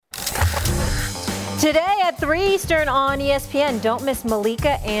Today at 3 Eastern on ESPN, don't miss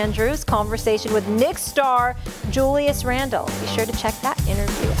Malika Andrews' conversation with Knicks star Julius Randle. Be sure to check that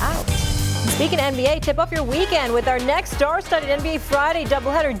interview out. Speaking of NBA, tip off your weekend with our next star-studded NBA Friday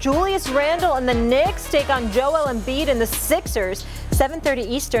doubleheader. Julius Randle and the Knicks take on Joel Embiid and the Sixers. 7:30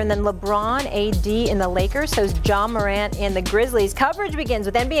 Eastern, then LeBron, AD, and the Lakers host Ja Morant and the Grizzlies. Coverage begins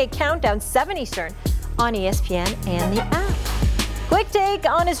with NBA Countdown, 7 Eastern on ESPN and the app. Quick take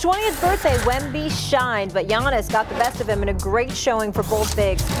on his 20th birthday, Wemby shined, but Giannis got the best of him in a great showing for both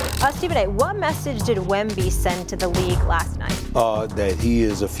bigs. Stephen A., what message did Wemby send to the league last night? That he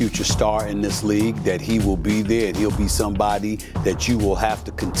is a future star in this league, that he will be there, and he'll be somebody that you will have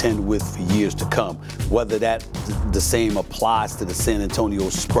to contend with for years to come. Whether that the same applies to the San Antonio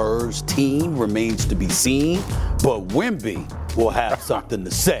Spurs team remains to be seen, but Wemby will have something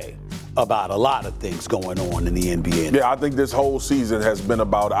to say about a lot of things going on in the NBA. Yeah, I think this whole season has been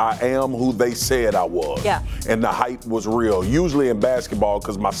about I am who they said I was. Yeah. And the hype was real. Usually in basketball,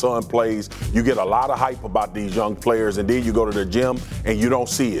 because my son plays, you get a lot of hype about these young players, and then you go to the gym and you don't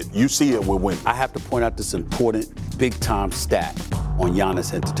see it. You see it with Wemby. I have to point out this important big-time stat on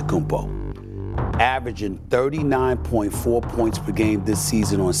Giannis Antetokounmpo. Averaging 39.4 points per game this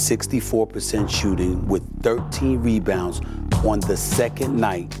season on 64% shooting with 13 rebounds on the second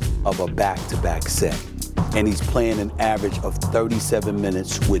night of a back-to-back set. And he's playing an average of 37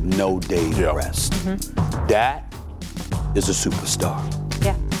 minutes with no days rest. Mm-hmm. That is a superstar.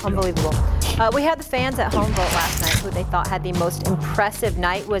 Yeah, unbelievable. We had the fans at home vote last night who they thought had the most impressive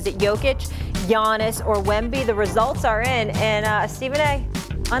night. Was it Jokic, Giannis, or Wemby? The results are in. And Stephen A.,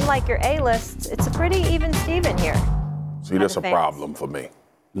 unlike your A-list, it's a pretty even Steven here. See, that's a problem for me.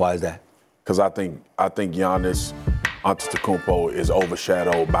 Why is that? Because I think Giannis Antetokounmpo is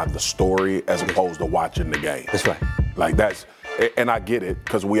overshadowed by the story as opposed to watching the game. That's right. Like and I get it,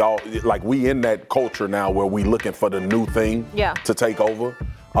 because we in that culture now where we looking for the new thing to take over.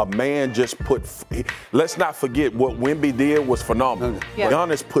 A man just let's not forget what Wemby did was phenomenal. Yeah.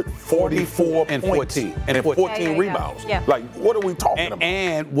 Giannis put 44 and points 14 and 14 rebounds. Yeah. Like, what are we talking about?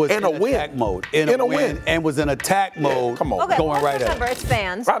 And was in a attack mode. In a win. And was in attack mode. Come on. Okay, going right remember, at it. it's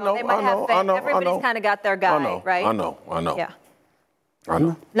fans. I know, they might have fans. Everybody's kind of got their guy, right? I know. Yeah. I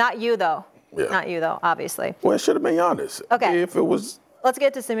know. Not you, though. Yeah. Not you, though, obviously. Well, it should have been Giannis. Okay. If it was... Let's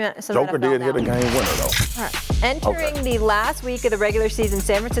get to some Joker NFL did now. hit a game winner, though. All right. Entering the last week of the regular season,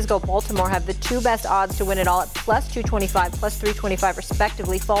 San Francisco, Baltimore have the two best odds to win it all at plus 225, plus 325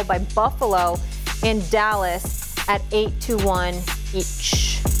 respectively, followed by Buffalo and Dallas at 8-1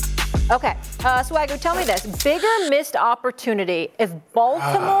 each. Okay, Swagger, tell me this. Bigger missed opportunity if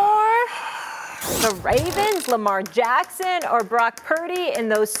Baltimore, the Ravens, Lamar Jackson, or Brock Purdy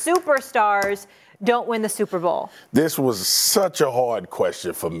and those superstars don't win the Super Bowl? This was such a hard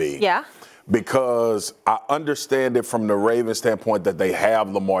question for me. Yeah. Because I understand it from the Ravens standpoint that they have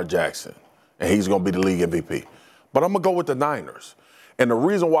Lamar Jackson, and he's going to be the league MVP. But I'm going to go with the Niners. And the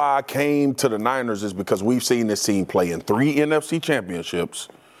reason why I came to the Niners is because we've seen this team play in 3 NFC championships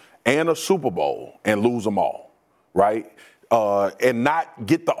and a Super Bowl and lose them all, right? And not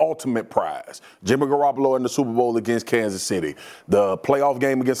get the ultimate prize. Jimmy Garoppolo in the Super Bowl against Kansas City. The playoff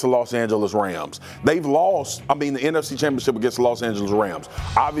game against the Los Angeles Rams. They've lost, the NFC Championship against the Los Angeles Rams.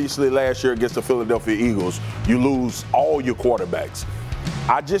 Obviously, last year against the Philadelphia Eagles, you lose all your quarterbacks.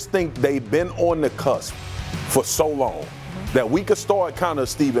 I just think they've been on the cusp for so long that we could start kind of,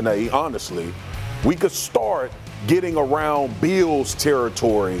 Stephen A., honestly, we could start getting around Bills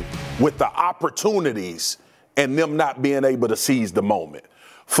territory with the opportunities and them not being able to seize the moment.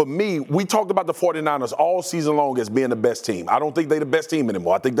 For me, we talked about the 49ers all season long as being the best team. I don't think they're the best team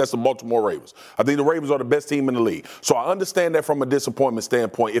anymore. I think that's the Baltimore Ravens. I think the Ravens are the best team in the league. So I understand that from a disappointment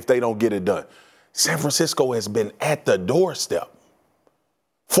standpoint if they don't get it done. San Francisco has been at the doorstep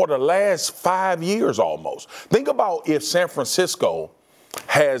for the last 5 years almost. Think about if San Francisco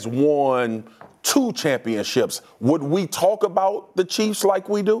has won 2 championships. Would we talk about the Chiefs like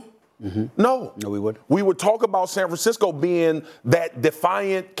we do? Mm-hmm. No, we would. We would talk about San Francisco being that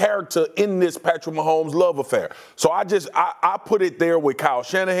defiant character in this Patrick Mahomes love affair. So I put it there with Kyle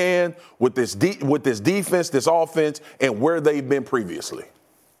Shanahan, with this defense, this offense, and where they've been previously.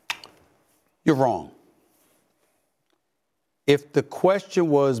 You're wrong. If the question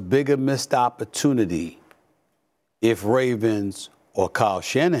was bigger missed opportunity, if Ravens or Kyle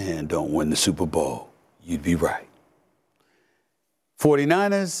Shanahan don't win the Super Bowl, you'd be right.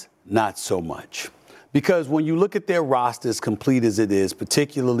 49ers, not so much. Because when you look at their rosters, complete as it is,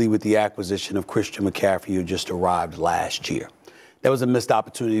 particularly with the acquisition of Christian McCaffrey, who just arrived last year, That was a missed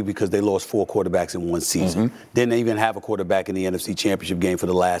opportunity because they lost 4 quarterbacks in one season. Didn't even have a quarterback in the NFC Championship game for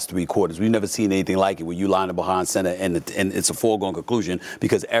the last 3 quarters. We've never seen anything like it where you line up behind center and it's a foregone conclusion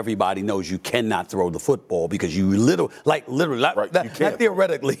because everybody knows you cannot throw the football because you literally, not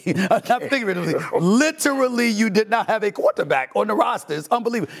theoretically, not figuratively, literally you did not have a quarterback on the roster. It's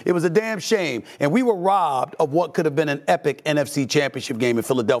unbelievable. It was a damn shame. And we were robbed of what could have been an epic NFC Championship game in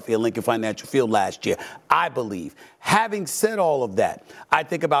Philadelphia, Lincoln Financial Field last year, I believe. Having said all of that, I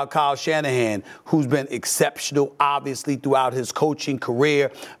think about Kyle Shanahan, who's been exceptional, obviously, throughout his coaching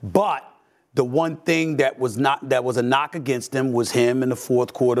career. But the one thing that was a knock against him was him in the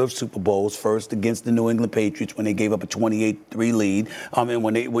fourth quarter of Super Bowls, first against the New England Patriots when they gave up a 28-3 lead. And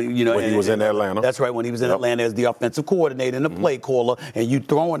when he was in Atlanta. That's right, when he was in Atlanta as the offensive coordinator and the play caller, and you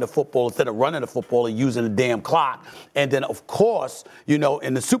throwing the football instead of running the football and using the damn clock. And then, of course, in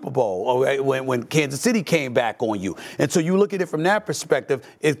the Super Bowl, when Kansas City came back on you. And so you look at it from that perspective,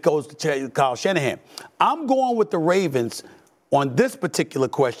 it goes to Kyle Shanahan. I'm going with the Ravens on this particular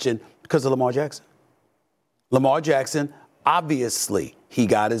question because of Lamar Jackson. Lamar Jackson, obviously, he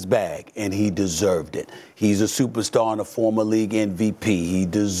got his bag, and he deserved it. He's a superstar and a former league MVP. He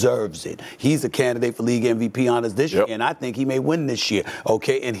deserves it. He's a candidate for league MVP honors this year, and I think he may win this year,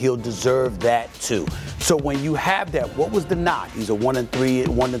 okay? And he'll deserve that, too. So when you have that, what was the knock? He's a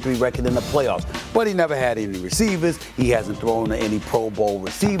 1-3 record in the playoffs, but he never had any receivers. He hasn't thrown to any Pro Bowl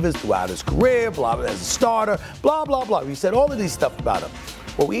receivers throughout his career, blah, blah, as a starter, blah, blah, blah. We said all of these stuff about him.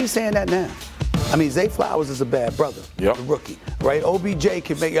 Well, we ain't saying that now. I mean, Zay Flowers is a bad brother, the rookie, right? OBJ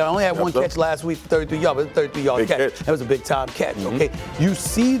can make. I only had one catch last week for 33 yards, but it's a 33-yard catch. That was a big-time catch, okay? You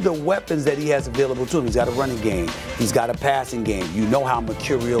see the weapons that he has available to him. He's got a running game. He's got a passing game. You know how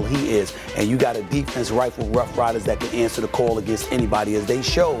mercurial he is, and you got a defense rifle Rough Riders that can answer the call against anybody, as they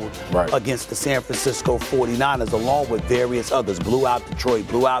showed against the San Francisco 49ers, along with various others. Blew out Detroit,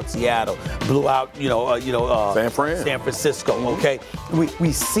 blew out Seattle, blew out, San Francisco, okay?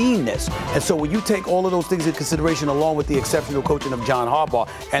 We've seen this, and so when you take all of those things into consideration, along with the exceptional coaching of John Harbaugh,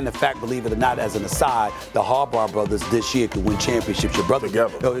 and the fact, believe it or not, as an aside, the Harbaugh brothers this year could win championships. Your brother,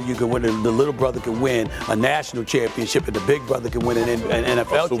 you can win. The little brother can win a national championship, and the big brother can win an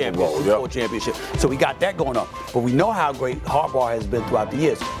NFL Super Bowl championship. So we got that going on. But we know how great Harbaugh has been throughout the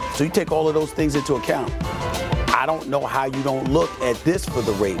years. So you take all of those things into account. I don't know how you don't look at this for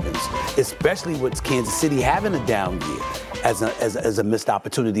the Ravens, especially with Kansas City having a down year, as a missed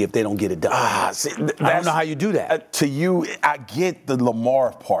opportunity if they don't get it done. I don't know how you do that. To you, I get the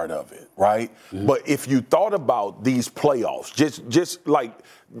Lamar part of it, right? But if you thought about these playoffs, just like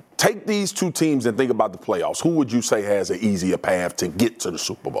take these two teams and think about the playoffs, who would you say has an easier path to get to the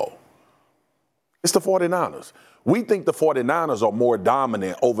Super Bowl? It's the 49ers. We think the 49ers are more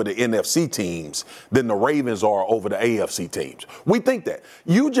dominant over the NFC teams than the Ravens are over the AFC teams. We think that.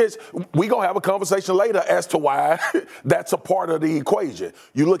 We going to have a conversation later as to why that's a part of the equation.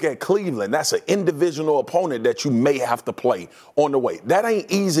 You look at Cleveland, that's an individual opponent that you may have to play on the way. That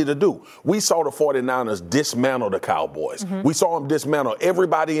ain't easy to do. We saw the 49ers dismantle the Cowboys. We saw them dismantle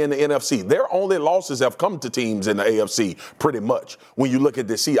everybody in the NFC. Their only losses have come to teams in the AFC pretty much. When you look at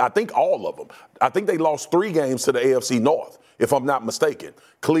this, I think all of them. I think they lost 3 games to the AFC North, if I'm not mistaken.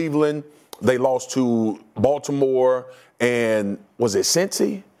 Cleveland, they lost to Baltimore, and was it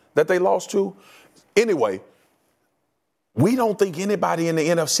Cincy that they lost to? Anyway, we don't think anybody in the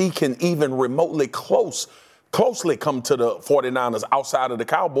NFC can even remotely closely come to the 49ers outside of the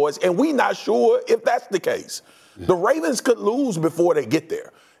Cowboys, and we're not sure if that's the case. The Ravens could lose before they get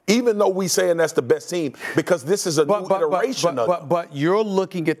there, even though we saying that's the best team, because this is a new iteration of it. But you're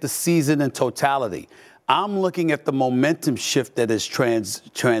looking at the season in totality. I'm looking at the momentum shift that has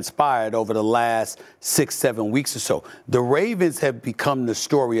transpired over the last 6-7 weeks or so. The Ravens have become the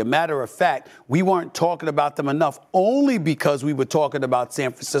story. A matter of fact, we weren't talking about them enough only because we were talking about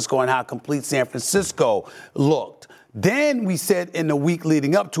San Francisco and how complete San Francisco looked. Then we said in the week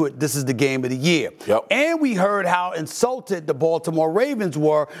leading up to it, this is the game of the year. And we heard how insulted the Baltimore Ravens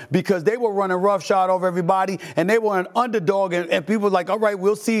were because they were running roughshod over everybody and they were an underdog. And people were like, all right,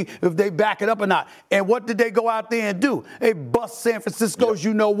 we'll see if they back it up or not. And what did they go out there and do? They bust San Francisco's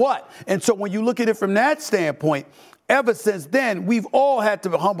you know what. And so when you look at it from that standpoint, ever since then, we've all had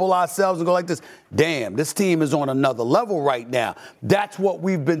to humble ourselves and go like this, damn, this team is on another level right now. That's what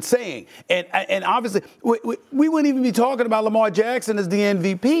we've been saying. And obviously, we wouldn't even be talking about Lamar Jackson as the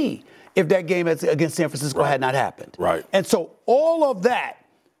MVP if that game against San Francisco had not happened. And so all of that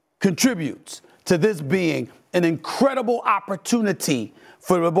contributes to this being an incredible opportunity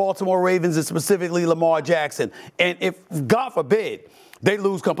for the Baltimore Ravens and specifically Lamar Jackson. And if, God forbid, they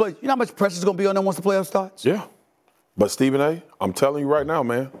lose completely, you know how much pressure is going to be on them once the playoff starts? But Stephen A., I'm telling you right now,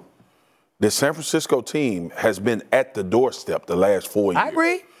 man, the San Francisco team has been at the doorstep the last 4 years. I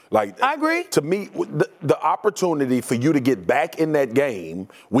agree. I agree. To me, the opportunity for you to get back in that game,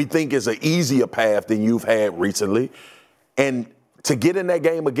 we think is an easier path than you've had recently. And to get in that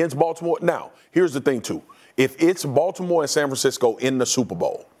game against Baltimore. Now, here's the thing, too. If it's Baltimore and San Francisco in the Super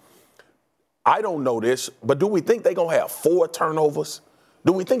Bowl, I don't know this, but do we think they're going to have 4 turnovers?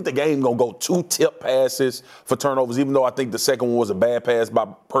 Do we think the game going to go 2 tip passes for turnovers, even though I think the second one was a bad pass by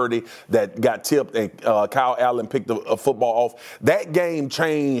Purdy that got tipped and Kyle Allen picked a football off? That game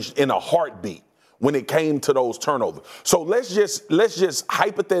changed in a heartbeat when it came to those turnovers. So let's just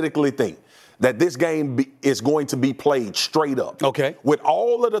hypothetically think that this game is going to be played straight up. Okay. With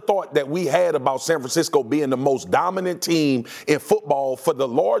all of the thought that we had about San Francisco being the most dominant team in football for the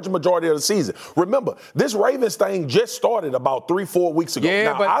large majority of the season. Remember, this Ravens thing just started about 3-4 weeks ago.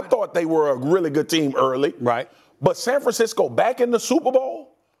 Yeah, now, I thought they were a really good team early. Right. But San Francisco back in the Super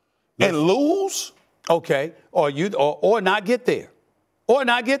Bowl and lose? Okay. Or not get there. Or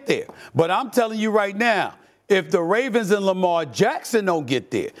not get there. But I'm telling you right now, if the Ravens and Lamar Jackson don't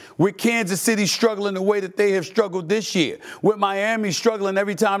get there, with Kansas City struggling the way that they have struggled this year, with Miami struggling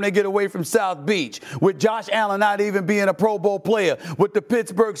every time they get away from South Beach, with Josh Allen not even being a Pro Bowl player, with the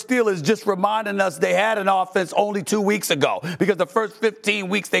Pittsburgh Steelers just reminding us they had an offense only 2 weeks ago because the first 15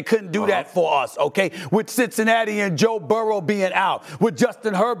 weeks they couldn't do that for us, okay? With Cincinnati and Joe Burrow being out, with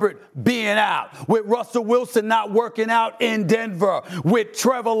Justin Herbert being out, with Russell Wilson not working out in Denver, with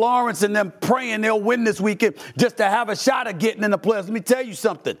Trevor Lawrence and them praying they'll win this weekend just to have a shot at getting in the playoffs. Let me tell you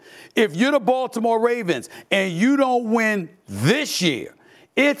something. If you're the Baltimore Ravens and you don't win this year,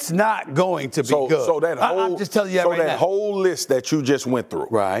 it's not going to be good. So that whole, I'm just telling you that right now. whole list that you just went through.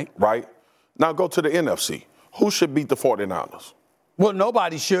 Right. Now go to the NFC. Who should beat the 49ers? Well,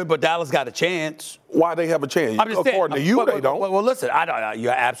 nobody should, but Dallas got a chance. Why they have a chance? I'm just According to you, they don't. Well, listen,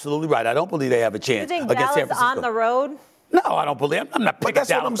 you're absolutely right. I don't believe they have a chance You think against San Dallas Francisco. on the road? No, I don't believe. I'm not picking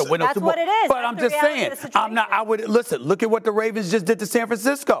Dallas to win a That's Super Bowl. what it is. But That's I'm the just reality saying, of the situation. I would listen. Look at what the Ravens just did to San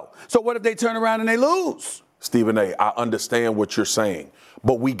Francisco. So what if they turn around and they lose? Stephen A., I understand what you're saying,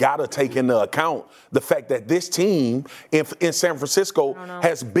 but we got to take into account the fact that this team in San Francisco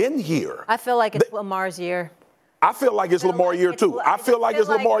has been here. I feel like it's Lamar's year. I feel like it's Lamar year too. I feel like it's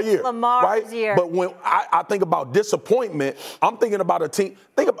Lamar year, right? But when I think about disappointment, I'm thinking about a team.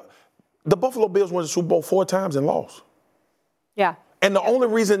 Think about the Buffalo Bills won the Super Bowl 4 times and lost. Yeah. And the only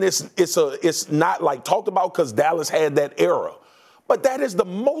reason it's not like talked about because Dallas had that era. But that is the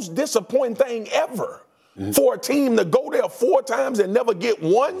most disappointing thing ever. For a team to go there 4 times and never get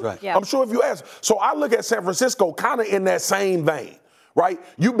one. Right. Yeah. I'm sure if you ask. So I look at San Francisco kind of in that same vein. Right?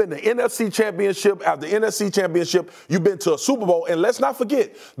 You've been to NFC Championship. After the NFC Championship, you've been to a Super Bowl. And let's not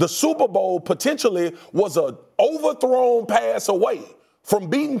forget, the Super Bowl potentially was an overthrown pass away from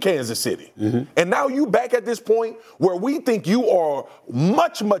beating Kansas City. And now you back at this point where we think you are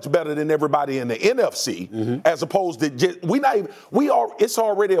much, much better than everybody in the NFC, as opposed to just, it's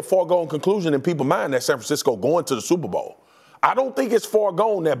already a foregone conclusion in people's mind that San Francisco going to the Super Bowl. I don't think it's far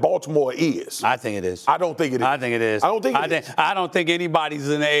gone that Baltimore is. I think it is. I don't think it is. I think it is. I don't think anybody's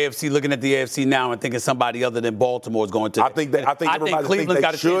in the AFC looking at the AFC now and thinking somebody other than Baltimore is going to. I think everybody Cleveland's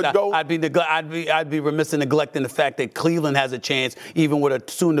got a should chance. go. I'd be remiss in neglecting the fact that Cleveland has a chance, even with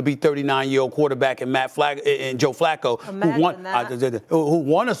a soon-to-be 39-year-old quarterback in Joe Flacco, who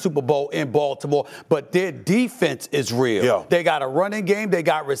won a Super Bowl in Baltimore. But their defense is real. Yeah. They got a running game. They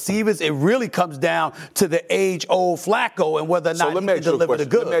got receivers. It really comes down to the age-old Flacco and whether or not he can deliver the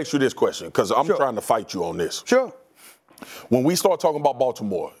goods. Let me ask you this question, because I'm trying to fight you on this. Sure. When we start talking about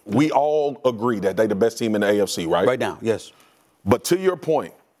Baltimore, we all agree that they're the best team in the AFC, right? Right now, yes. But to your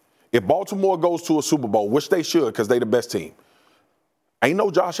point, if Baltimore goes to a Super Bowl, which they should because they're the best team, ain't no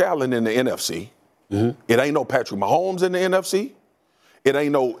Josh Allen in the NFC. It ain't no Patrick Mahomes in the NFC. It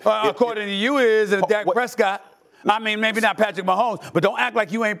ain't no... according to you, is Dak Prescott. I mean, maybe not Patrick Mahomes, but don't act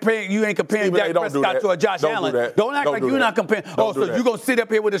like you ain't comparing Dak Prescott to a Josh Allen. Don't act like you're not comparing. So you're going to sit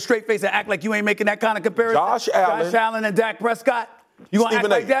up here with a straight face and act like you ain't making that kind of comparison? Josh Allen and Dak Prescott? You going to act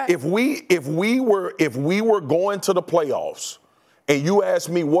like that? If we were going to the playoffs and you asked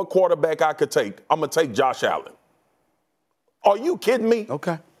me what quarterback I could take, I'm going to take Josh Allen. Are you kidding me?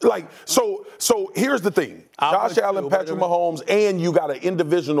 Okay. So here's the thing. Josh Allen, Patrick Mahomes, and you got an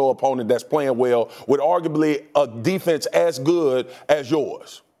individual opponent that's playing well with arguably a defense as good as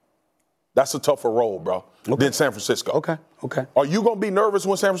yours. That's a tougher role, bro, than San Francisco. Okay. Are you going to be nervous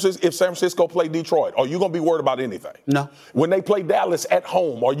if San Francisco play Detroit? Are you going to be worried about anything? No. When they play Dallas at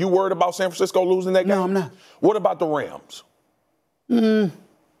home, are you worried about San Francisco losing that game? No, I'm not. What about the Rams?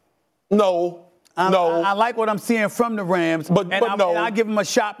 No. I like what I'm seeing from the Rams, but I give them a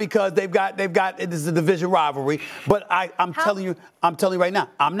shot because they've got it is a division rivalry. But I'm telling you right now,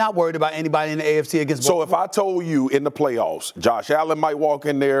 I'm not worried about anybody in the AFC against Baltimore. So if I told you in the playoffs, Josh Allen might walk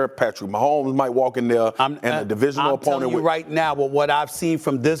in there, Patrick Mahomes might walk in there, and a divisional opponent. I'm telling you right now, with what I've seen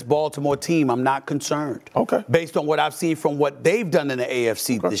from this Baltimore team, I'm not concerned. Okay. Based on what I've seen from what they've done in the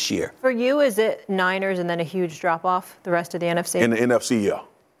AFC this year. For you, is it Niners and then a huge drop off the rest of the NFC? In the NFC, yeah.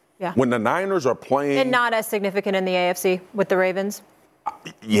 Yeah. When the Niners are playing. And not as significant in the AFC with the Ravens?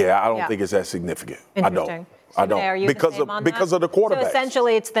 Yeah, I don't think it's that significant. Interesting. I don't. Are you because of the quarterback. So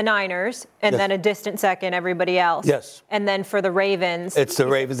essentially it's the Niners and then a distant second everybody else. Yes. And then for the Ravens. It's the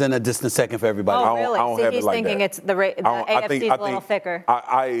Ravens and a distant second for everybody. Oh, really? I don't have he's it like thinking that. It's the AFC's a little thicker.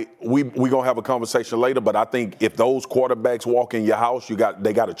 We going to have a conversation later, but I think if those quarterbacks walk in your house,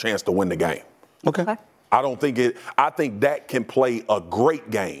 they got a chance to win the game. Okay. I think that can play a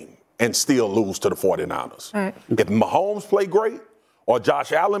great game and still lose to the 49ers. All right. If Mahomes play great or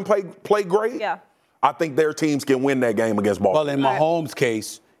Josh Allen play great, I think their teams can win that game against Baltimore. Well, in Mahomes'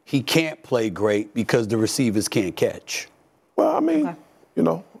 case, he can't play great because the receivers can't catch. Well, I mean,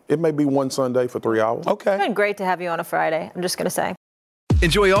 it may be one Sunday for 3 hours. Okay. It's been great to have you on a Friday, I'm just going to say.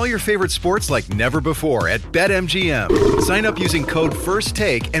 Enjoy all your favorite sports like never before at BetMGM. Sign up using code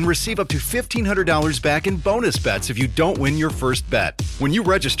FIRSTTAKE and receive up to $1,500 back in bonus bets if you don't win your first bet. When you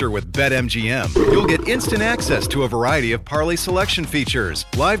register with BetMGM, you'll get instant access to a variety of parlay selection features,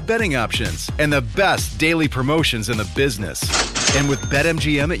 live betting options, and the best daily promotions in the business. And with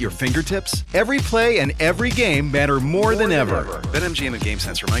BetMGM at your fingertips, every play and every game matter more than ever. BetMGM and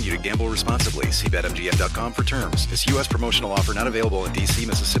GameSense remind you to gamble responsibly. See BetMGM.com for terms. This U.S. promotional offer not available in D.C.,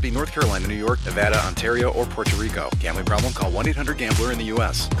 Mississippi, North Carolina, New York, Nevada, Ontario, or Puerto Rico. Gambling problem? Call 1-800-GAMBLER in the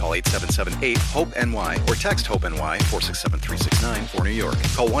U.S. Call 877-8-HOPE-NY or text HOPE-NY 467-369 for New York.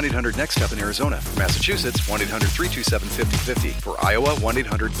 Call 1-800-NEXT-STEP in Arizona. For Massachusetts, 1-800-327-5050. For Iowa,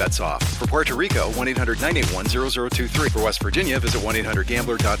 1-800-BETS-OFF. For Puerto Rico, 1-800-981-0023. For West Virginia, visit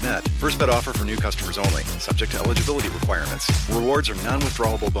 1-800-GAMBLER.net. First bet offer for new customers only. Subject to eligibility requirements. Rewards are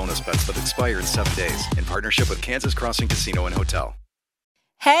non-withdrawable bonus bets that expire in 7 days. In partnership with Kansas Crossing Casino and Hotel.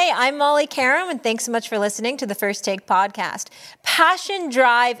 Hey, I'm Molly Karam, and thanks so much for listening to the First Take podcast. Passion,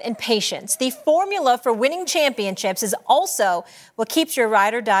 drive, and patience. The formula for winning championships is also what keeps your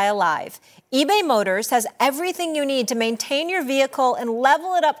ride or die alive. eBay Motors has everything you need to maintain your vehicle and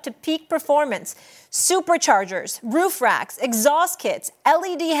level it up to peak performance. Superchargers, roof racks, exhaust kits,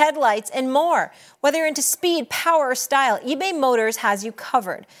 LED headlights, and more. Whether you're into speed, power, or style, eBay Motors has you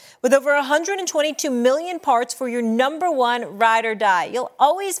covered. With over 122 million parts for your number one ride or die, you'll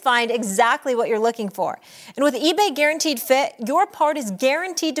always find exactly what you're looking for. And with eBay Guaranteed Fit, your part is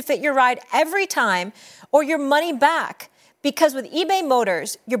guaranteed to fit your ride every time or your money back. Because with eBay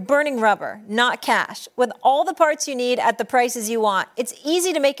Motors, you're burning rubber, not cash. With all the parts you need at the prices you want, it's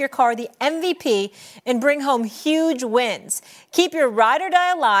easy to make your car the MVP and bring home huge wins. Keep your ride or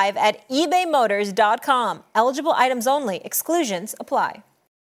die alive at ebaymotors.com. Eligible items only. Exclusions apply.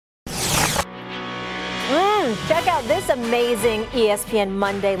 Check out this amazing ESPN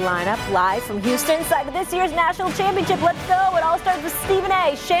Monday lineup live from Houston, side of this year's national championship. Let's go. It all starts with Stephen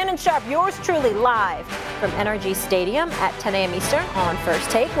A., Shannon Sharp, yours truly, live from NRG Stadium at 10 a.m. Eastern on First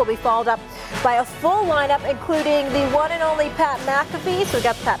Take. We'll be followed up by a full lineup, including the one and only Pat McAfee. So we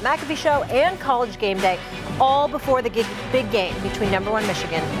got the Pat McAfee Show and College Game Day, all before the big game between number 1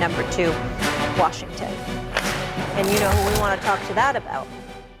 Michigan and number 2 Washington. And you know who we want to talk to that about?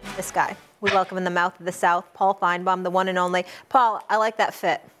 This guy. We welcome in the mouth of the South, Paul Feinbaum, the one and only. Paul, I like that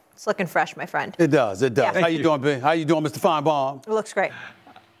fit. It's looking fresh, my friend. It does. Yeah. How you doing, Ben? How you doing, Mr. Feinbaum? It looks great.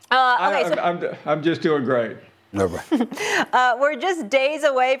 I'm just doing great. All right. We're just days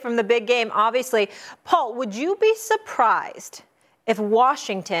away from the big game, obviously. Paul, would you be surprised if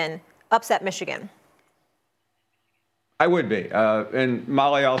Washington upset Michigan? I would be. And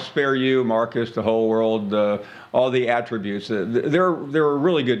Molly, I'll spare you, Marcus, the whole world, all the attributes. They're a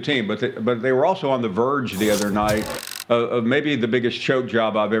really good team, but they were also on the verge the other night of maybe the biggest choke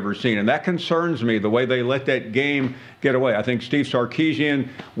job I've ever seen. And that concerns me, the way they let that game get away. I think Steve Sarkisian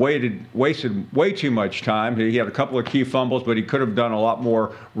wasted way too much time. He had a couple of key fumbles, but he could have done a lot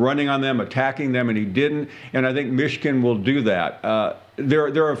more running on them, attacking them, and he didn't. And I think Michigan will do that.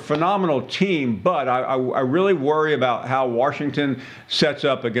 They're a phenomenal team, but I really worry about how Washington sets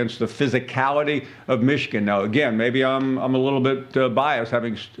up against the physicality of Michigan. Now, again, maybe I'm a little bit biased,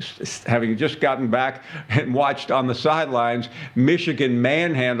 having just gotten back and watched on the sidelines Michigan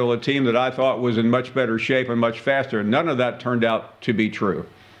manhandle a team that I thought was in much better shape and much faster. None of that turned out to be true.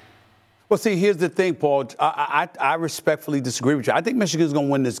 Well, see, here's the thing, Paul. I respectfully disagree with you. I think Michigan's going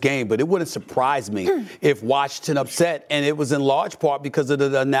to win this game, but it wouldn't surprise me if Washington upset, and it was in large part because of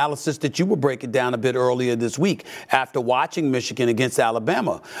the analysis that you were breaking down a bit earlier this week after watching Michigan against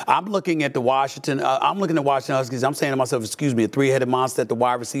Alabama. I'm looking at Washington Huskies. I'm saying to myself, excuse me, a three-headed monster at the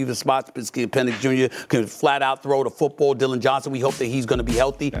wide receiver spot. Penix Jr. can flat out throw the football. Dylan Johnson, we hope that he's going to be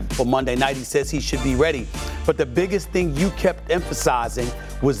healthy for Monday night. He says he should be ready. But the biggest thing you kept emphasizing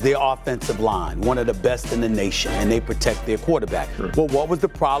was their offensive line, one of the best in the nation, and they protect their quarterback. Sure. Well, what was the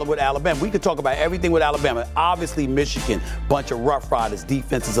problem with Alabama? We could talk about everything with Alabama. Obviously, Michigan, bunch of rough riders,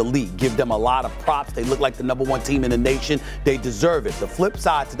 defense is elite. Give them a lot of props. They look like the number one team in the nation. They deserve it. The flip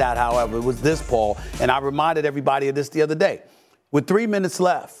side to that, however, was this, Paul, and I reminded everybody of this the other day. With 3 minutes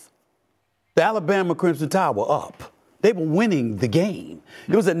left, the Alabama Crimson Tide were up. They were winning the game.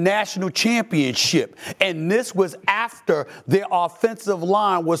 It was a national championship. And this was after their offensive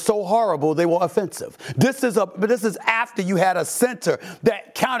line was so horrible they were offensive. This is after you had a center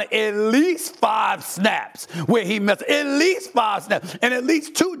that counted at least 5 snaps where he missed. At least 5 snaps. And at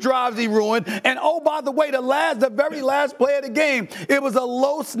least 2 drives he ruined. And oh, by the way, the very last play of the game, it was a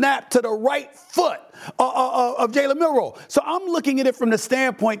low snap to the right foot of Jalen Milroe. So I'm looking at it from the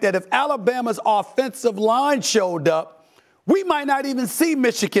standpoint that if Alabama's offensive line showed up, we might not even see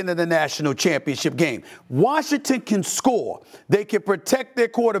Michigan in the national championship game. Washington can score. They can protect their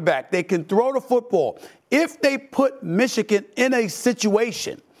quarterback. They can throw the football. If they put Michigan in a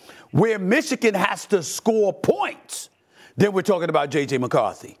situation where Michigan has to score points, then we're talking about J.J.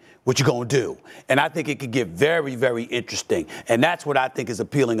 McCarthy. What you going to do? And I think it could get very, very interesting. And that's what I think is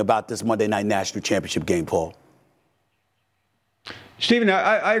appealing about this Monday night national championship game, Paul. Stephen,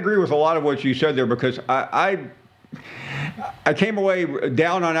 I agree with a lot of what you said there because I came away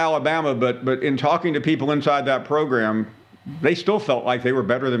down on Alabama, but in talking to people inside that program, they still felt like they were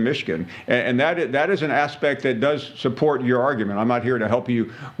better than Michigan. And that is an aspect that does support your argument. I'm not here to help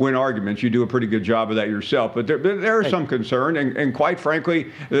you win arguments. You do a pretty good job of that yourself. But there is some concern. And quite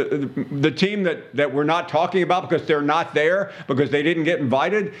frankly, the team that we're not talking about because they're not there, because they didn't get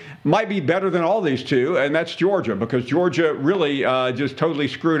invited, might be better than all these two. And that's Georgia, because Georgia really just totally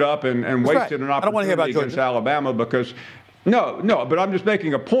screwed up and wasted an opportunity against Alabama because No, but I'm just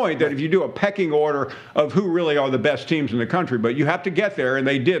making a point that if you do a pecking order of who really are the best teams in the country, but you have to get there, and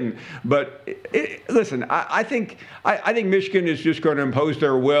they didn't. But listen, I think Michigan is just going to impose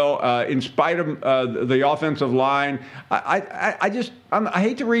their will in spite of the offensive line. I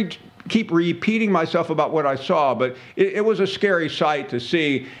hate to keep repeating myself about what I saw, but it was a scary sight to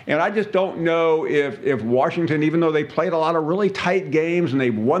see. And I just don't know if Washington, even though they played a lot of really tight games and they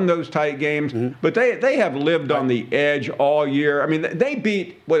won those tight games, but they have lived on the edge all year. I mean, they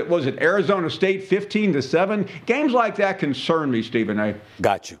beat, what was it, Arizona State 15-7? Games like that concern me, Stephen A.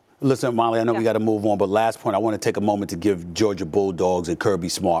 Got you. Listen, Molly, I know we got to move on, but last point, I want to take a moment to give Georgia Bulldogs and Kirby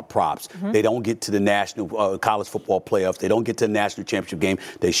Smart props. They don't get to the national college football playoffs. They don't get to the national championship game.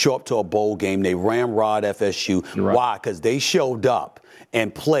 They show up to a bowl game. They ramrod FSU. Right. Why? Because they showed up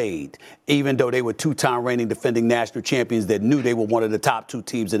and played, even though they were 2-time reigning defending national champions that knew they were one of the top 2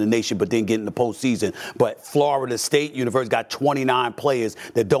 teams in the nation, but didn't get in the postseason. But Florida State University got 29 players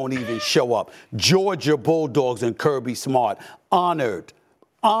that don't even show up. Georgia Bulldogs and Kirby Smart honored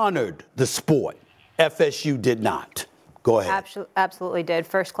the sport. FSU did not. Go ahead. Absolutely did.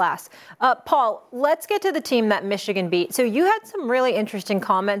 First class. Paul, let's get to the team that Michigan beat. So you had some really interesting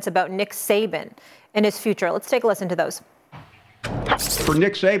comments about Nick Saban and his future. Let's take a listen to those. For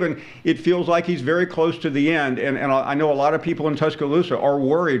Nick Saban, it feels like he's very close to the end, and I know a lot of people in Tuscaloosa are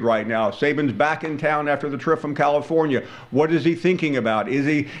worried right now. Saban's back in town after the trip from California. What is he thinking about?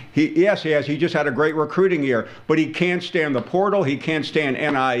 Yes, he has. He just had a great recruiting year, but he can't stand the portal. He can't stand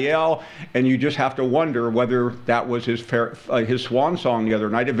NIL, and you just have to wonder whether that was his swan song the other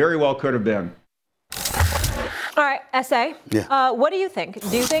night. It very well could have been. All right, S.A., what do you think?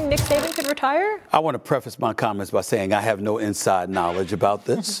 Do you think Nick Saban could retire? I want to preface my comments by saying I have no inside knowledge about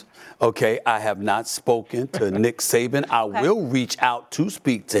this. Okay, I have not spoken to Nick Saban. I will reach out to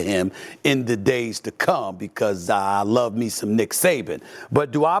speak to him in the days to come because I love me some Nick Saban.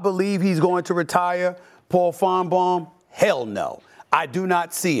 But do I believe he's going to retire, Paul Feinbaum? Hell no. I do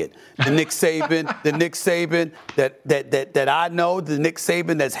not see it. The Nick Saban that I know, the Nick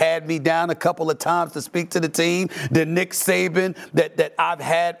Saban that's had me down a couple of times to speak to the team, the Nick Saban that I've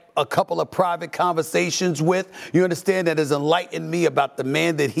had a couple of private conversations with, you understand, that has enlightened me about the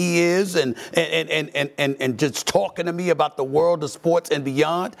man that he is and just talking to me about the world of sports and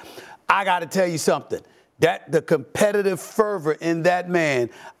beyond. I got to tell you something. That the competitive fervor in that man,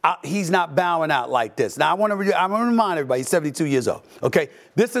 he's not bowing out like this. Now, I want to remind everybody, he's 72 years old, okay?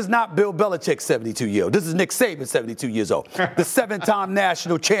 This is not Bill Belichick, 72 years old. This is Nick Saban, 72 years old. The 7-time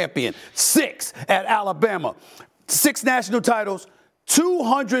national champion, 6 at Alabama. 6 national titles,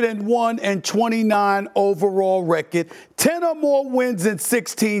 201 and 29 overall record, 10 or more wins in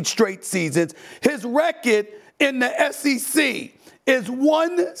 16 straight seasons. His record in the SEC is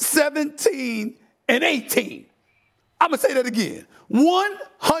 117 and 18. I'm going to say that again.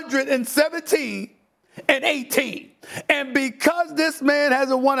 117 and 18. And because this man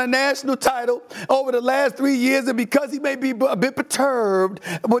hasn't won a national title over the last 3 years, and because he may be a bit perturbed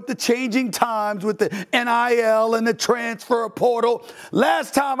with the changing times, with the NIL and the transfer portal,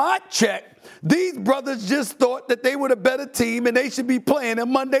 last time I checked, these brothers just thought that they were the better team and they should be playing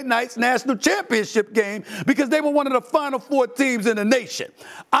in Monday night's national championship game because they were one of the final 4 teams in the nation.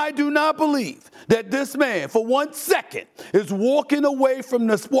 I do not believe that this man, for 1 second, is walking away from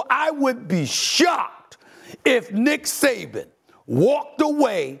the sport. I would be shocked if Nick Saban walked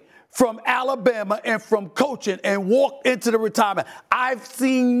away from Alabama and from coaching and walked into the retirement. I've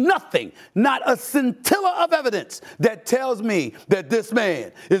seen nothing, not a scintilla of evidence that tells me that this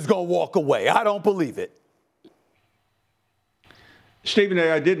man is going to walk away. I don't believe it. Stephen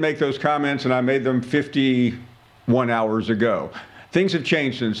A., I did make those comments, and I made them 51 hours ago. Things have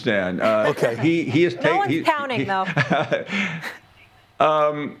changed since then. Okay. He is no one's counting, though.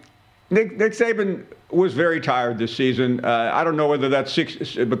 Nick Saban was very tired this season. I don't know whether that's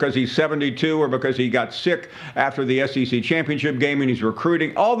because he's 72 or because he got sick after the SEC championship game and he's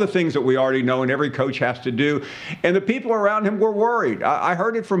recruiting, all the things that we already know and every coach has to do. And the people around him were worried. I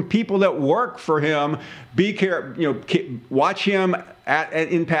heard it from people that work for him. Be careful, watch him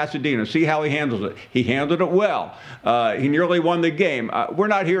in Pasadena, see how he handles it. He handled it well. He nearly won the game. We're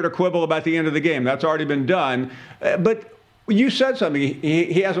not here to quibble about the end of the game. That's already been done. But you said something.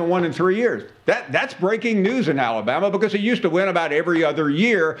 He hasn't won in 3 years. That's breaking news in Alabama because he used to win about every other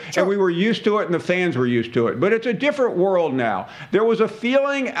year, and we were used to it, and the fans were used to it. But it's a different world now. There was a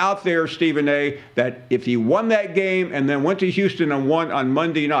feeling out there, Stephen A., that if he won that game and then went to Houston and won on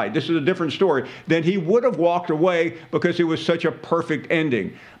Monday night, this is a different story, then he would have walked away because it was such a perfect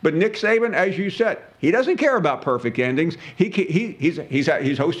ending. But Nick Saban, as you said, he doesn't care about perfect endings.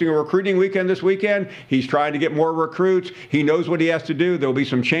 He's hosting a recruiting weekend this weekend. He's trying to get more recruits. He knows what he has to do. There'll be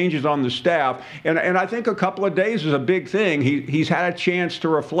some changes on the staff. And I think a couple of days is a big thing. He's had a chance to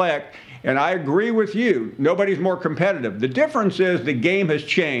reflect. And I agree with you. Nobody's more competitive. The difference is the game has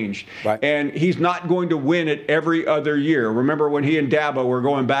changed. Right. And he's not going to win it every other year. Remember when he and Dabo were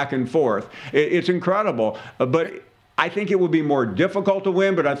going back and forth. It's incredible. But I think it would be more difficult to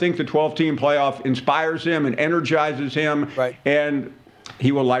win, but I think the 12-team playoff inspires him and energizes him, right. And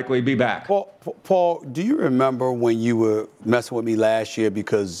he will likely be back. Paul, do you remember when you were messing with me last year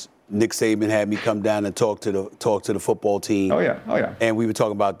because Nick Saban had me come down and talk to the football team? Oh, yeah. And we were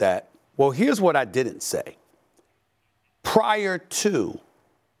talking about that. Well, here's what I didn't say. Prior to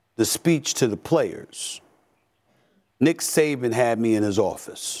the speech to the players, Nick Saban had me in his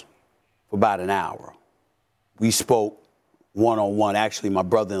office for about an hour. We spoke one-on-one. Actually, my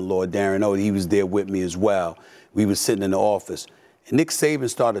brother-in-law, Darren Odey, he was there with me as well. We were sitting in the office. And Nick Saban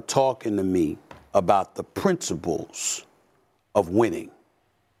started talking to me about the principles of winning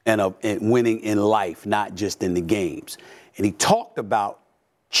and winning in life, not just in the games. And he talked about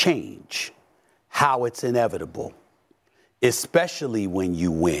change, how it's inevitable, especially when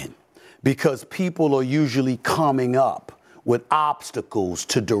you win, because people are usually coming up with obstacles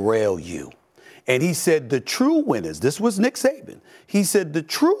to derail you. And he said the true winners, this was Nick Saban, he said the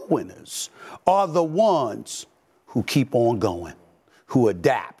true winners are the ones who keep on going, who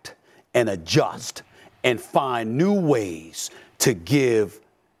adapt and adjust and find new ways to give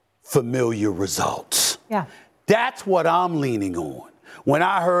familiar results. Yeah. That's what I'm leaning on. When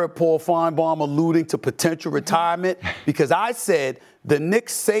I heard Paul Feinbaum alluding to potential retirement, because I said the Nick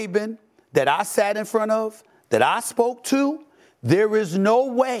Saban that I sat in front of, that I spoke to, there is no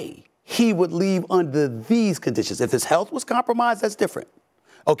way he would leave under these conditions. If his health was compromised, that's different.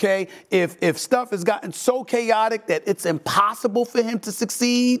 Okay? If stuff has gotten so chaotic that it's impossible for him to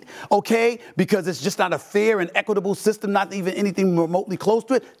succeed, okay, because it's just not a fair and equitable system, not even anything remotely close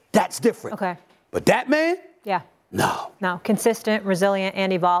to it, that's different. Okay. But that man? Yeah. No. Consistent, resilient,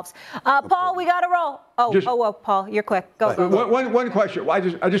 and evolves. Paul, we got to roll. Paul, you're quick. Go. One question. I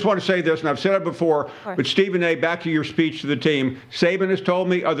just want to say this, and I've said it before, but Stephen A., back to your speech to the team. Saban has told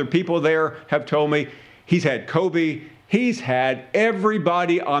me, other people there have told me, he's had Kobe, he's had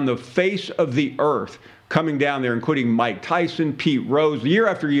everybody on the face of the earth coming down there, including Mike Tyson, Pete Rose, year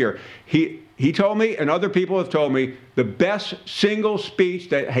after year. He he told me, and other people have told me, the best single speech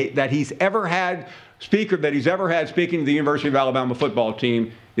that he's ever had, speaking to the University of Alabama football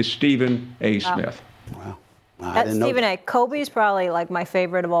team, is Stephen A. Smith. Wow. That's Stephen A. Kobe's probably like my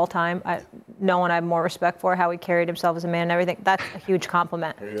favorite of all time. No one I have more respect for, how he carried himself as a man and everything. That's a huge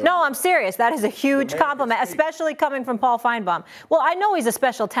compliment. No, I'm serious. That is a huge compliment, especially coming from Paul Feinbaum. Well, I know he's a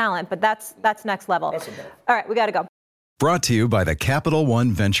special talent, but that's next level. All right, we got to go. Brought to you by the Capital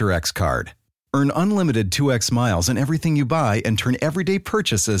One Venture X card. Earn unlimited 2x miles in everything you buy and turn everyday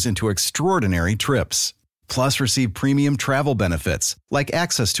purchases into extraordinary trips. Plus, receive premium travel benefits like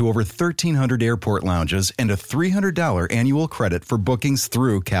access to over 1,300 airport lounges and a $300 annual credit for bookings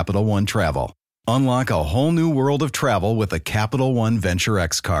through Capital One Travel. Unlock a whole new world of travel with a Capital One Venture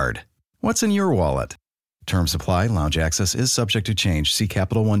X card. What's in your wallet? Terms apply. Lounge access is subject to change. See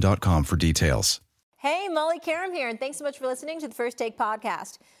CapitalOne.com for details. Hey, Molly Karam here, and thanks so much for listening to the First Take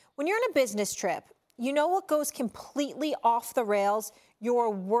podcast. When you're on a business trip, you know what goes completely off the rails? Your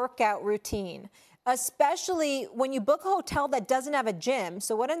workout routine. Especially when you book a hotel that doesn't have a gym.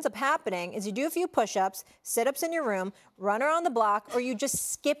 So what ends up happening is you do a few push-ups, sit-ups in your room, run around the block, or you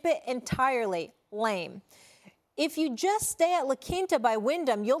just skip it entirely. Lame. If you just stay at La Quinta by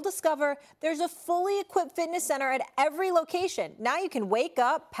Wyndham, you'll discover there's a fully equipped fitness center at every location. Now you can wake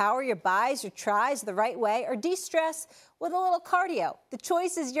up, power your bis, your tris the right way, or de-stress with a little cardio. The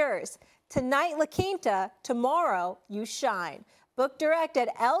choice is yours. Tonight, La Quinta. Tomorrow, you shine. Book direct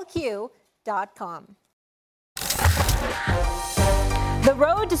at LQ.com. The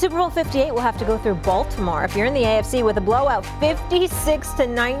road to Super Bowl 58 will have to go through Baltimore. If you're in the AFC with a blowout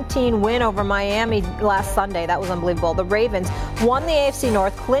 56-19 win over Miami last Sunday, that was unbelievable. The Ravens won the AFC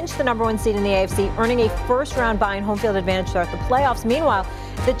North, clinched the number 1 seed in the AFC, earning a first-round bye and home field advantage throughout the playoffs. Meanwhile,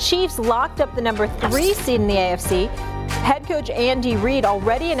 the Chiefs locked up the number 3 seed in the AFC. Head coach Andy Reid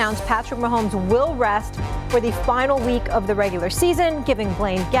already announced Patrick Mahomes will rest for the final week of the regular season, giving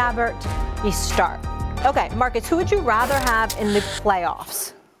Blaine Gabbert the start. Okay, Marcus, who would you rather have in the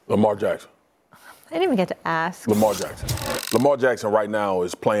playoffs? Lamar Jackson. I didn't even get to ask. Lamar Jackson. Lamar Jackson right now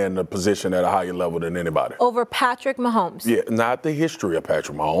is playing the position at a higher level than anybody. Over Patrick Mahomes. Yeah, not the history of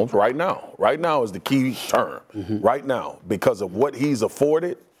Patrick Mahomes. Right now. Right now is the key term. Right now, because of what he's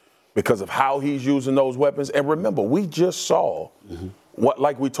afforded, because of how he's using those weapons. And remember, we just saw what,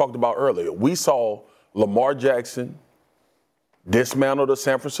 like we talked about earlier, we saw Lamar Jackson dismantle the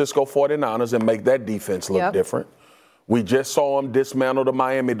San Francisco 49ers and make that defense look different. We just saw him dismantle the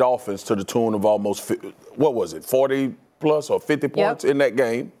Miami Dolphins to the tune of almost, 40 plus or 50 points in that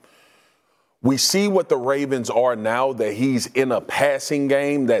game. We see what the Ravens are now, that he's in a passing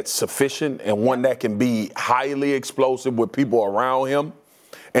game that's sufficient and one that can be highly explosive with people around him.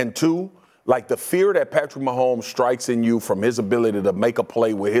 And two, like the fear that Patrick Mahomes strikes in you from his ability to make a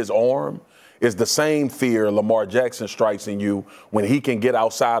play with his arm is the same fear Lamar Jackson strikes in you when he can get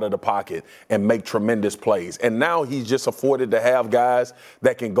outside of the pocket and make tremendous plays. And now he's just afforded to have guys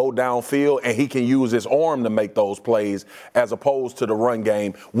that can go downfield and he can use his arm to make those plays as opposed to the run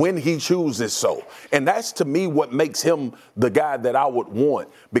game when he chooses so. And that's, to me, what makes him the guy that I would want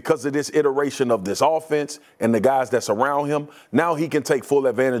because of this iteration of this offense and the guys that's around him. Now he can take full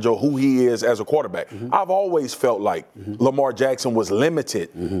advantage of who he is as a quarterback. I've always felt like Lamar Jackson was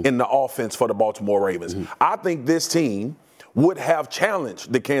limited in the offense for the Baltimore Ravens. I think this team would have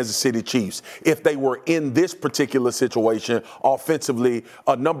challenged the Kansas City Chiefs if they were in this particular situation offensively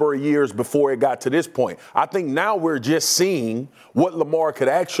a number of years before it got to this point. I think now we're just seeing what Lamar could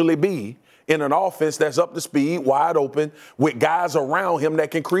actually be in an offense that's up to speed, wide open, with guys around him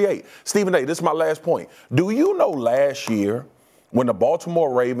that can create. Stephen A., this is my last point. Do you know last year when the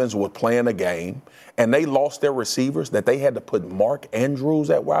Baltimore Ravens were playing a game and they lost their receivers, that they had to put Mark Andrews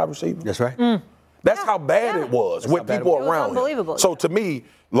at wide receiver? That's right. That's how bad it was with people around him. Unbelievable. So to me,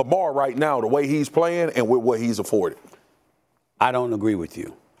 Lamar right now, the way he's playing and with what he's afforded. I don't agree with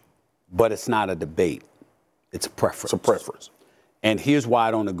you, but it's not a debate. It's a preference. It's a preference. And here's why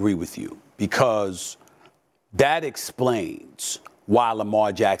I don't agree with you, because that explains why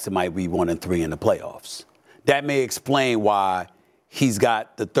Lamar Jackson might be 1-3 in the playoffs. That may explain why he's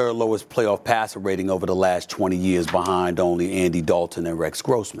got the third lowest playoff passer rating over the last 20 years behind only Andy Dalton and Rex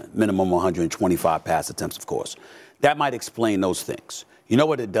Grossman. Minimum 125 pass attempts, of course. That might explain those things. You know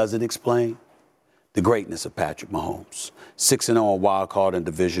what it doesn't explain? The greatness of Patrick Mahomes. 6-0 wild card and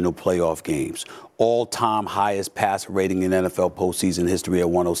divisional playoff games. All-time highest passer rating in NFL postseason history at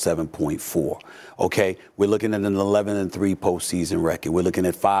 107.4. Okay, we're looking at an 11-3 postseason record. We're looking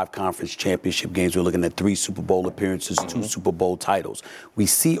at 5 conference championship games. We're looking at 3 Super Bowl appearances, 2 Super Bowl titles. We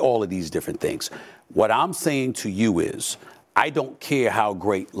see all of these different things. What I'm saying to you is, I don't care how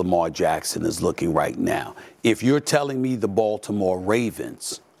great Lamar Jackson is looking right now. If you're telling me the Baltimore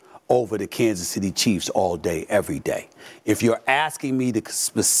Ravens over the Kansas City Chiefs all day, every day, if you're asking me to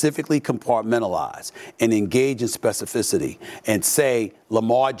specifically compartmentalize and engage in specificity and say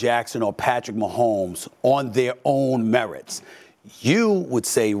Lamar Jackson or Patrick Mahomes on their own merits, you would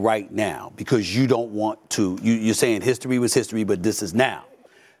say right now, because you don't want to, you're saying history was history, but this is now.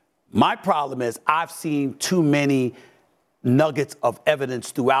 My problem is I've seen too many nuggets of evidence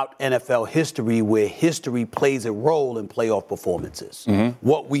throughout NFL history where history plays a role in playoff performances.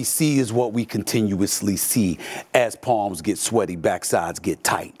 What we see is what we continuously see as palms get sweaty, backsides get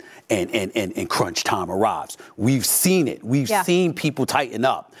tight, and crunch time arrives. We've seen it. We've seen people tighten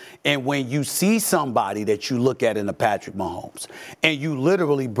up. And when you see somebody that you look at in a Patrick Mahomes, and you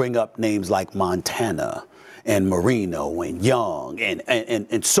literally bring up names like Montana and Marino and Young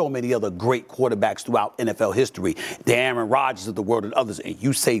and so many other great quarterbacks throughout NFL history, the Aaron Rodgers of the world and others, and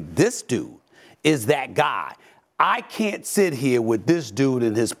you say this dude is that guy. I can't sit here with this dude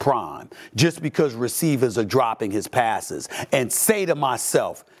in his prime just because receivers are dropping his passes and say to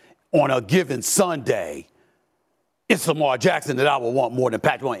myself on a given Sunday, it's Lamar Jackson that I would want more than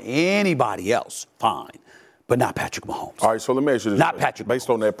Patrick Mahomes. Anybody else, fine. But not Patrick Mahomes. All right, so let me ask you this. Not Patrick Based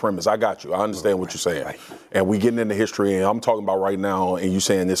Mahomes. on that premise, I got you. I understand what you're saying. Right. And we getting into history, and I'm talking about right now, and you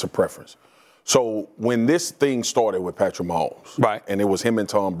saying it's a preference. So when this thing started with Patrick Mahomes, right, and it was him and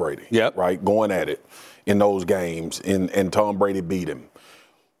Tom Brady, right, going at it in those games, and Tom Brady beat him.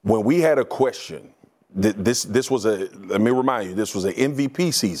 When we had a question, this was let me remind you, this was an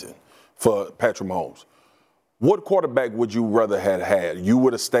MVP season for Patrick Mahomes. What quarterback would you rather have had? You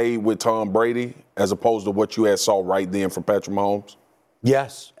would have stayed with Tom Brady as opposed to what you had saw right then from Patrick Mahomes?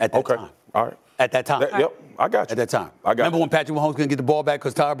 Yes, at that time. All right. At that time. Yep, I got you. At that time. I got Remember when Patrick Mahomes couldn't get the ball back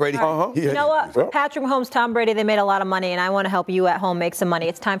because Tom Brady? You know what? Yep. Patrick Mahomes, Tom Brady, they made a lot of money, and I want to help you at home make some money.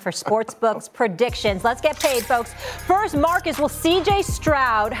 It's time for Sportsbook's predictions. Let's get paid, folks. First, Marcus, will C.J.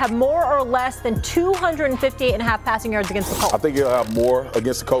 Stroud have more or less than 258.5 passing yards against the Colts? I think he'll have more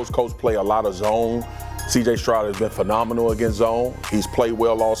against the Colts. Colts play a lot of zone. C.J. Stroud has been phenomenal against zone. He's played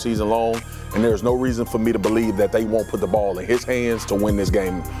well all season long, and there's no reason for me to believe that they won't put the ball in his hands to win this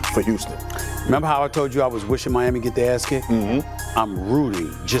game for Houston. Remember how I told you I was wishing Miami get their ass kicked? I'm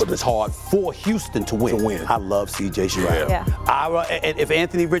rooting just as hard for Houston to win. I love C.J. Stroud. If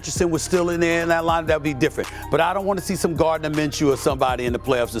Anthony Richardson was still in there in that line, that would be different. But I don't want to see some Gardner Minshew or somebody in the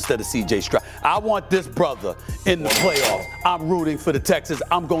playoffs instead of C.J. Stroud. I want this brother in the playoffs. I'm rooting for the Texans.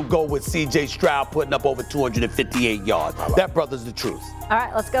 I'm going to go with C.J. Stroud putting up over 258 yards. That brother's the truth. All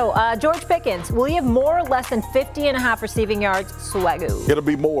right, let's go. George Pickens, will he have more or less than 50.5 receiving yards? Swagoo. It'll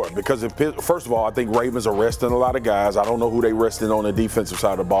be more because, first of all, I think Ravens are resting a lot of guys. I don't know who they resting on the defensive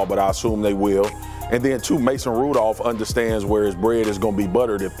side of the ball, but I assume they will. And then, two, Mason Rudolph understands where his bread is going to be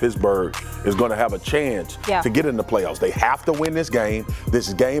buttered if Pittsburgh is going to have a chance to get in the playoffs. They have to win this game.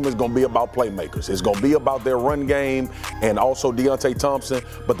 This game is going to be about playmakers. It's going to be about their run game and also Deontay Thompson.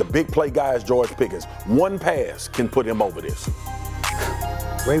 But the big play guy is George Pickens. One pass can put him over this.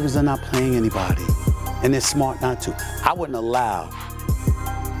 Ravens are not playing anybody, and they're smart not to. I wouldn't allow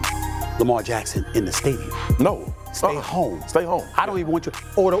Lamar Jackson in the stadium. No. Stay home. Stay home. I don't even want you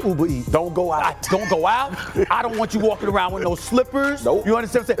order Uber Eats. Don't go out. Don't go out. I don't want you walking around with no slippers. Nope. You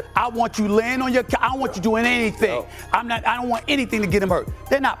understand what I'm saying? I want you laying on your couch. I don't want you doing anything. No. I don't want anything to get him hurt.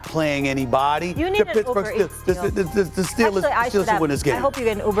 They're not playing anybody. You need an Uber Eats deal. The Steelers will win this game. I hope you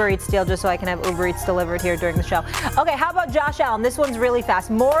get an Uber Eats deal just so I can have Uber Eats delivered here during the show. Okay, how about Josh Allen? This one's really fast.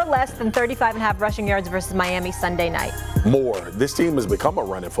 More or less than 35.5 rushing yards versus Miami Sunday night. More. This team has become a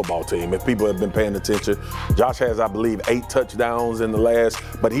running football team. If people have been paying attention, Josh has, I believe, 8 touchdowns in the last,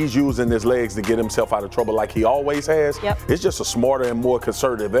 but he's using his legs to get himself out of trouble like he always has. It's just a smarter and more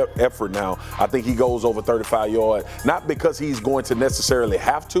concerted effort now. I think he goes over 35 yards, not because he's going to necessarily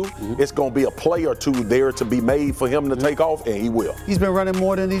have to. It's going to be a play or two there to be made for him to take off, and he will. He's been running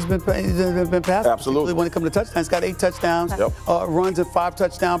more than he's been passing. Absolutely. When it comes to touchdowns, he's got 8 touchdowns, runs and 5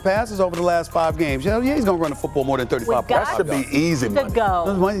 touchdown passes over the last 5 games. He's going to run the football more than 35 points. That should be easy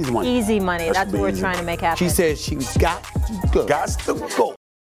money. Easy money. That's what we're trying to make happen. She says she's got to go.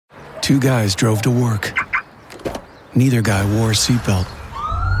 2 guys drove to work. Neither guy wore a seatbelt.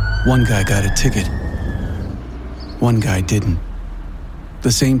 One guy got a ticket. One guy didn't.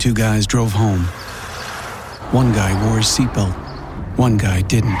 The same 2 guys drove home. One guy wore his seatbelt. One guy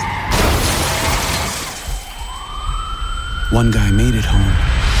didn't. One guy made it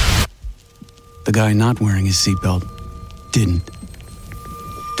home. The guy not wearing his seatbelt didn't.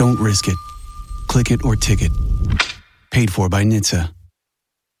 Don't risk it. Click it or ticket. Paid for by NHTSA.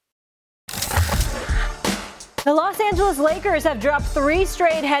 The Los Angeles Lakers have dropped 3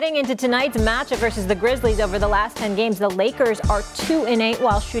 straight heading into tonight's matchup versus the Grizzlies. Over the last 10 games, the Lakers are 2-8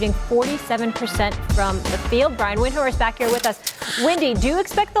 while shooting 47% from the field. Brian Windhorst is back here with us. Windy, do you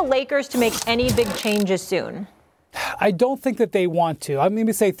expect the Lakers to make any big changes soon? I don't think that they want to. I'm going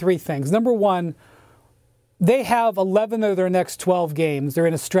to say 3 things. Number one, they have 11 of their next 12 games. They're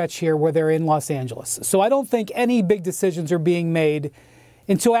in a stretch here where they're in Los Angeles. So I don't think any big decisions are being made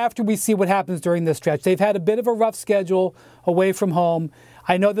until after we see what happens during this stretch. They've had a bit of a rough schedule away from home.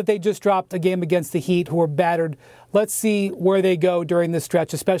 I know that they just dropped a game against the Heat, who are battered. Let's see where they go during this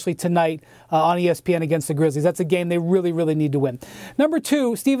stretch, especially tonight on ESPN against the Grizzlies. That's a game they really, really need to win. Number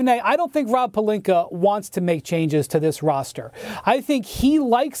 2, Stephen A., I don't think Rob Pelinka wants to make changes to this roster. I think he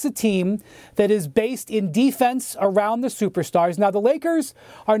likes a team that is based in defense around the superstars. Now, the Lakers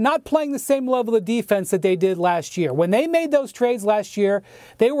are not playing the same level of defense that they did last year. When they made those trades last year,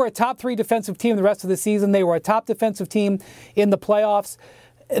 they were a top 3 defensive team the rest of the season. They were a top defensive team in the playoffs.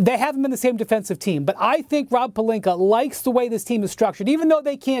 They haven't been the same defensive team, but I think Rob Pelinka likes the way this team is structured, even though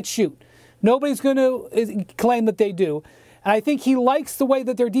they can't shoot. Nobody's going to claim that they do. And I think he likes the way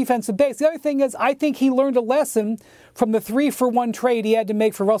that their defensive base. The other thing is, I think he learned a lesson from the 3-for-1 trade he had to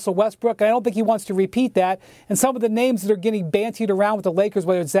make for Russell Westbrook. I don't think he wants to repeat that. And some of the names that are getting bantied around with the Lakers,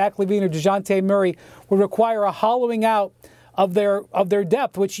 whether it's Zach LaVine or DeJounte Murray, would require a hollowing out of their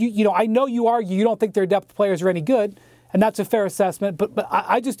depth, which, you know, I know you argue you don't think their depth players are any good. And that's a fair assessment. But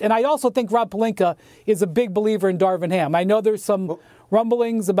I also think Rob Pelinka is a big believer in Darvin Ham. I know there's some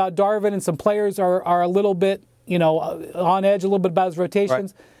rumblings about Darvin, and some players are a little bit, on edge a little bit about his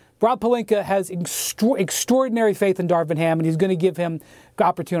rotations. Right. Rob Pelinka has extraordinary faith in Darvin Ham, and he's going to give him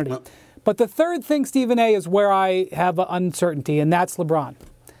opportunity. But the third thing, Stephen A., is where I have uncertainty, and that's LeBron.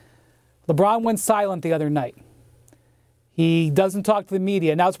 LeBron went silent the other night. He doesn't talk to the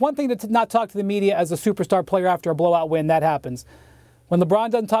media. Now, it's one thing to not talk to the media as a superstar player after a blowout win. That happens. When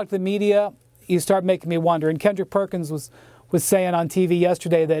LeBron doesn't talk to the media, you start making me wonder. And Kendrick Perkins was saying on TV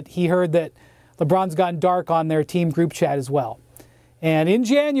yesterday that he heard that LeBron's gone dark on their team group chat as well. And in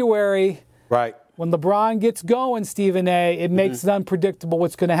January, right, when LeBron gets going, Stephen A., it makes it unpredictable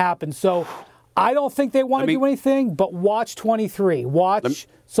what's going to happen. So I don't think they want to do anything, but watch 23. Watch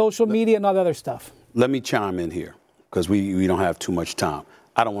social media and all the other stuff. Let me chime in here, because we don't have too much time.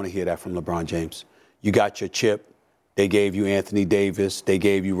 I don't want to hear that from LeBron James. You got your chip. They gave you Anthony Davis. They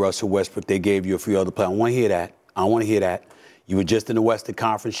gave you Russell Westbrook. They gave you a few other players. I don't want to hear that. I don't want to hear that. You were just in the Western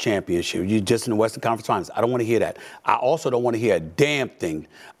Conference Championship. You're just in the Western Conference Finals. I don't want to hear that. I also don't want to hear a damn thing.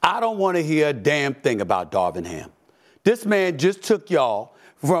 I don't want to hear a damn thing about Darvin Ham. This man just took y'all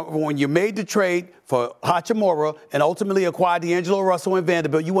from when you made the trade for Hachimura and ultimately acquired D'Angelo Russell and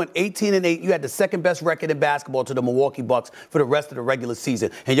Vanderbilt. You went 18-8. You had the second best record in basketball to the Milwaukee Bucks for the rest of the regular season,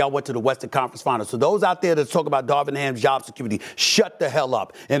 and y'all went to the Western Conference Finals. So those out there that talk about Darvin Ham's job security, shut the hell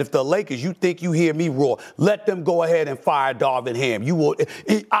up. And if the Lakers, you think you hear me roar, let them go ahead and fire Darvin Ham. You will.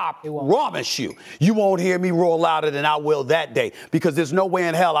 I promise you, you won't hear me roar louder than I will that day, because there's no way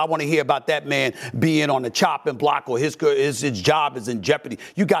in hell I want to hear about that man being on the chopping block or his job is in jeopardy.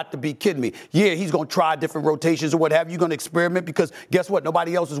 You got to be kidding me. Yeah, he's going to try different rotations or what have you. You're going to experiment because guess what?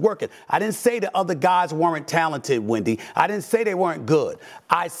 Nobody else is working. I didn't say the other guys weren't talented, Wendy. I didn't say they weren't good.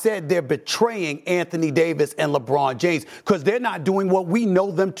 I said they're betraying Anthony Davis and LeBron James because they're not doing what we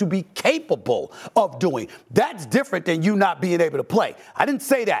know them to be capable of doing. That's different than you not being able to play. I didn't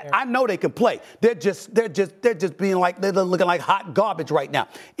say that. I know they can play. They're just being like, they're looking like hot garbage right now.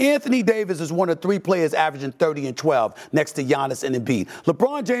 Anthony Davis is one of 3 players averaging 30 and 12 next to Giannis and Embiid.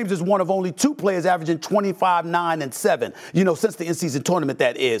 LeBron James is one of only 2 players averaging 25, 9, and 7, since the in-season tournament,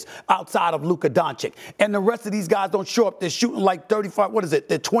 that is, outside of Luka Doncic. And the rest of these guys don't show up. They're shooting like 35,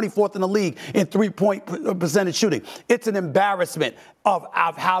 They're 24th in the league in 3-point percentage shooting. It's an embarrassment of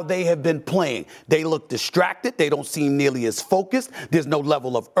how they have been playing. They look distracted. They don't seem nearly as focused. There's no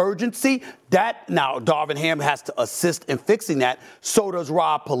level of urgency. Now, Darvin Ham has to assist in fixing that. So does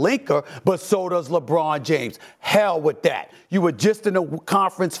Rob Pelinka, but so does LeBron James. Hell with that. You were just in the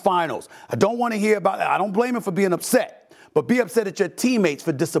conference finals. I don't want to hear about that. I don't blame him for being upset. But be upset at your teammates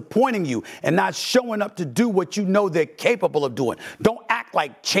for disappointing you and not showing up to do what you know they're capable of doing. Don't act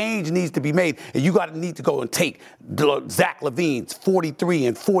like change needs to be made and you need to go and take Zach LaVine's $43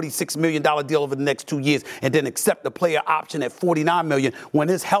 and $46 million deal over the next 2 years and then accept the player option at $49 million when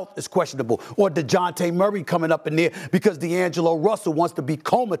his health is questionable. Or DeJounte Murray coming up in there because D'Angelo Russell wants to be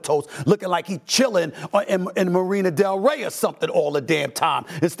comatose, looking like he's chilling in Marina Del Rey or something all the damn time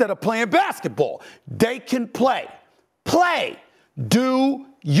instead of playing basketball. They can play. Play. Do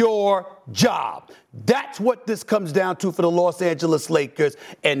your job. That's what this comes down to for the Los Angeles Lakers,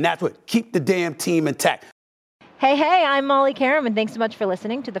 and that's what keep the damn team intact. Hey, I'm Molly Karam, and thanks so much for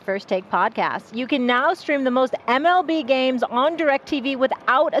listening to the First Take podcast. You can now stream the most MLB games on DirecTV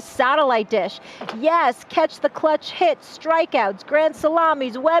without a satellite dish. Yes, catch the clutch hits, strikeouts, grand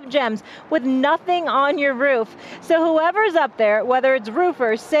salamis, web gems with nothing on your roof. So whoever's up there, whether it's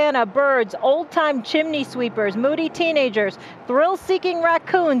roofers, Santa, birds, old-time chimney sweepers, moody teenagers, thrill-seeking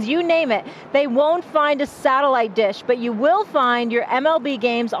raccoons, you name it, they won't find a satellite dish, but you will find your MLB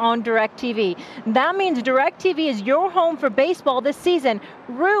games on DirecTV. That means DirecTV is your home for baseball this season.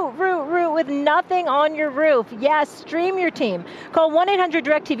 Root with nothing on your roof. Yes, stream your team. Call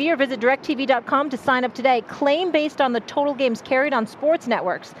 1-800-DirecTV or visit directtv.com to sign up today. Claim based on the total games carried on sports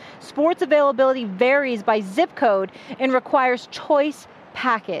networks. Sports availability varies by zip code and requires choice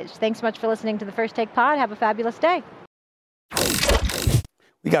package. Thanks so much for listening to the First Take Pod. Have a fabulous day.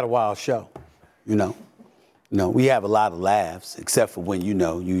 We got a wild show, you know. We have a lot of laughs, except for when you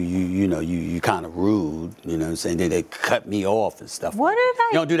kind of rude, you know what I'm saying? They cut me off and stuff. What did I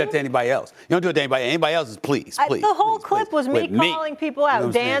You don't do that to anybody else. You don't do it to anybody. Anybody else is please. The whole clip was me calling people out. You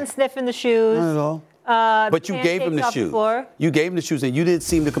know Dan sniffing the shoes. Not at all. But you gave him the shoes. You gave him the shoes, and you didn't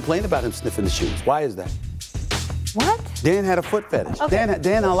seem to complain about him sniffing the shoes. Why is that? What? Dan had a foot fetish. Okay.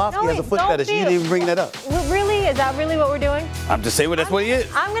 Dan Orlovsky has a foot fetish. You didn't even bring that up. Really? Is that really what we're doing? I'm just saying that's what he is.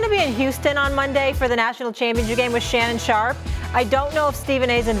 I'm going to be in Houston on Monday for the National Championship game with Shannon Sharp. I don't know if Stephen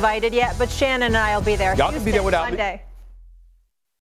A. is invited yet, but Shannon and I will be there. Y'all can be there without Monday. me.